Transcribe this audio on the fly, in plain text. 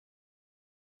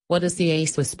What is the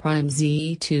Asus Prime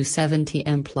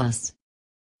Z270M Plus?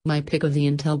 My pick of the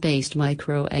Intel-based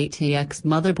Micro ATX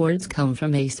motherboards come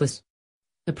from Asus.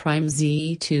 The Prime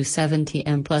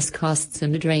Z270M Plus costs a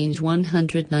mid-range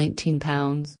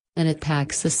 £119, and it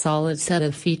packs a solid set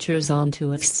of features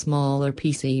onto a smaller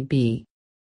PCB.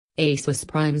 Asus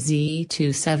Prime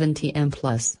Z270M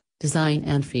Plus, Design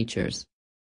and Features.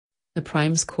 The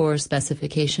Prime's core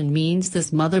specification means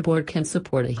this motherboard can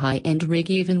support a high-end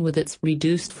rig even with its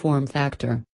reduced form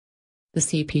factor. The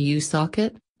CPU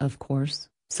socket, of course,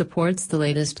 supports the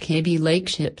latest Kaby Lake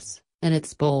chips, and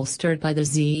it's bolstered by the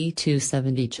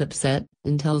Z270 chipset,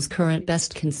 Intel's current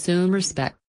best consumer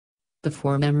spec. The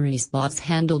 4 memory slots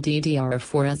handle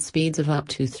DDR4 at speeds of up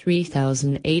to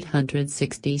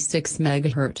 3866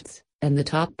 MHz. And the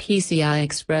top PCI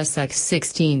Express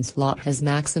X16 slot has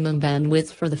maximum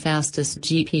bandwidth for the fastest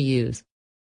GPUs.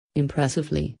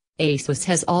 Impressively, Asus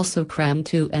has also crammed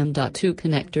two M.2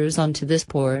 connectors onto this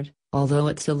board, although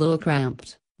it's a little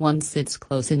cramped. One sits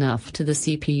close enough to the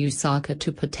CPU socket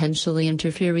to potentially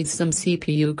interfere with some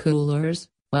CPU coolers,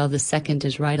 while the second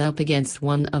is right up against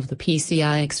one of the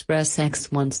PCI Express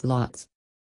X1 slots.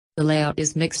 The layout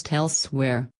is mixed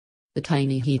elsewhere. The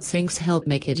tiny heatsinks help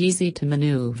make it easy to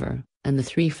maneuver, and the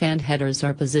 3 fan headers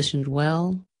are positioned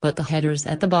well, but the headers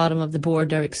at the bottom of the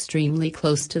board are extremely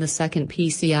close to the second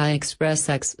PCI Express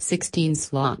X16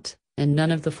 slot, and none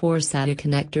of the 4 SATA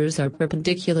connectors are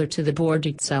perpendicular to the board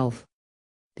itself.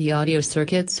 The audio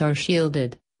circuits are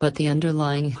shielded, but the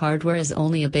underlying hardware is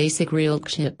only a basic real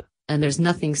chip, and there's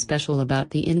nothing special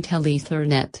about the Intel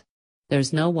Ethernet.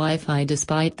 There's no Wi-Fi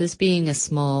despite this being a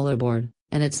smaller board,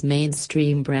 and its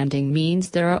mainstream branding means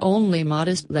there are only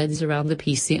modest LEDs around the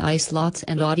PCI slots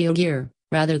and audio gear,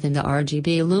 rather than the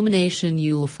RGB illumination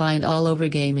you'll find all over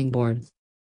gaming boards.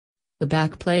 The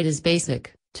backplate is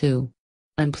basic, too.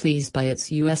 I'm pleased by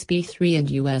its USB 3 and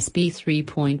USB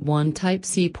 3.1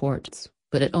 Type-C ports,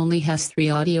 but it only has 3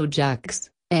 audio jacks,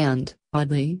 and,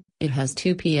 oddly, it has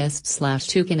 2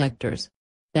 PS/2 connectors.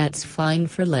 That's fine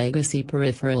for legacy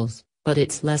peripherals, but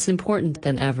it's less important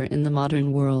than ever in the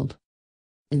modern world.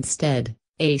 Instead,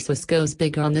 Asus goes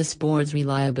big on this board's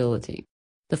reliability.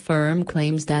 The firm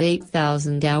claims that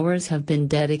 8,000 hours have been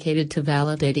dedicated to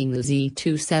validating the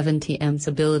Z270M's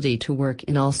ability to work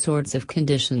in all sorts of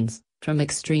conditions, from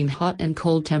extreme hot and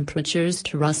cold temperatures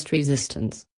to rust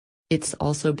resistance. It's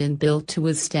also been built to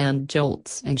withstand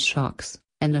jolts and shocks,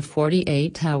 and a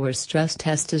 48-hour stress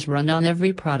test is run on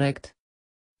every product.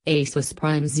 Asus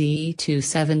Prime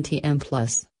Z270M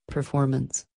Plus,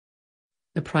 Performance.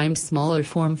 The Prime's smaller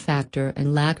form factor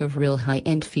and lack of real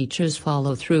high-end features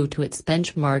follow through to its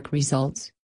benchmark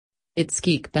results. Its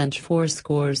Geekbench 4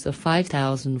 scores of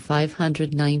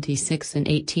 5,596 and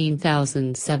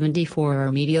 18,074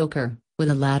 are mediocre, with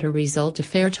the latter result a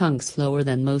fair chunk slower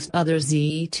than most other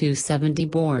Z270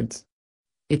 boards.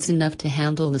 It's enough to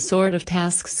handle the sort of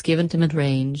tasks given to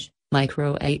mid-range,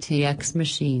 Micro ATX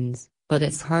machines, but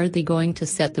it's hardly going to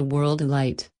set the world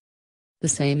alight. The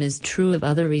same is true of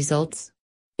other results.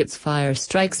 Its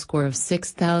Firestrike score of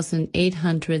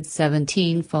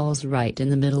 6,817 falls right in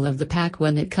the middle of the pack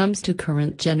when it comes to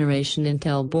current generation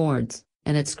Intel boards,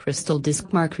 and its Crystal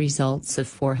Disk Mark results of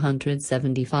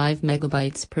 475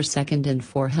 MB per second and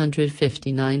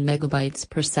 459 MB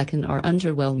per second are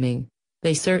underwhelming.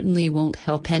 They certainly won't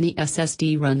help any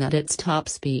SSD run at its top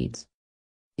speeds.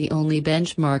 The only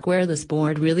benchmark where this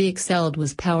board really excelled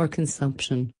was power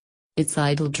consumption. Its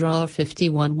idle draw of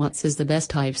 51 watts is the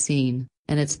best I've seen,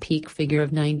 and its peak figure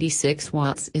of 96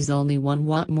 watts is only 1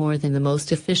 watt more than the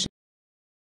most efficient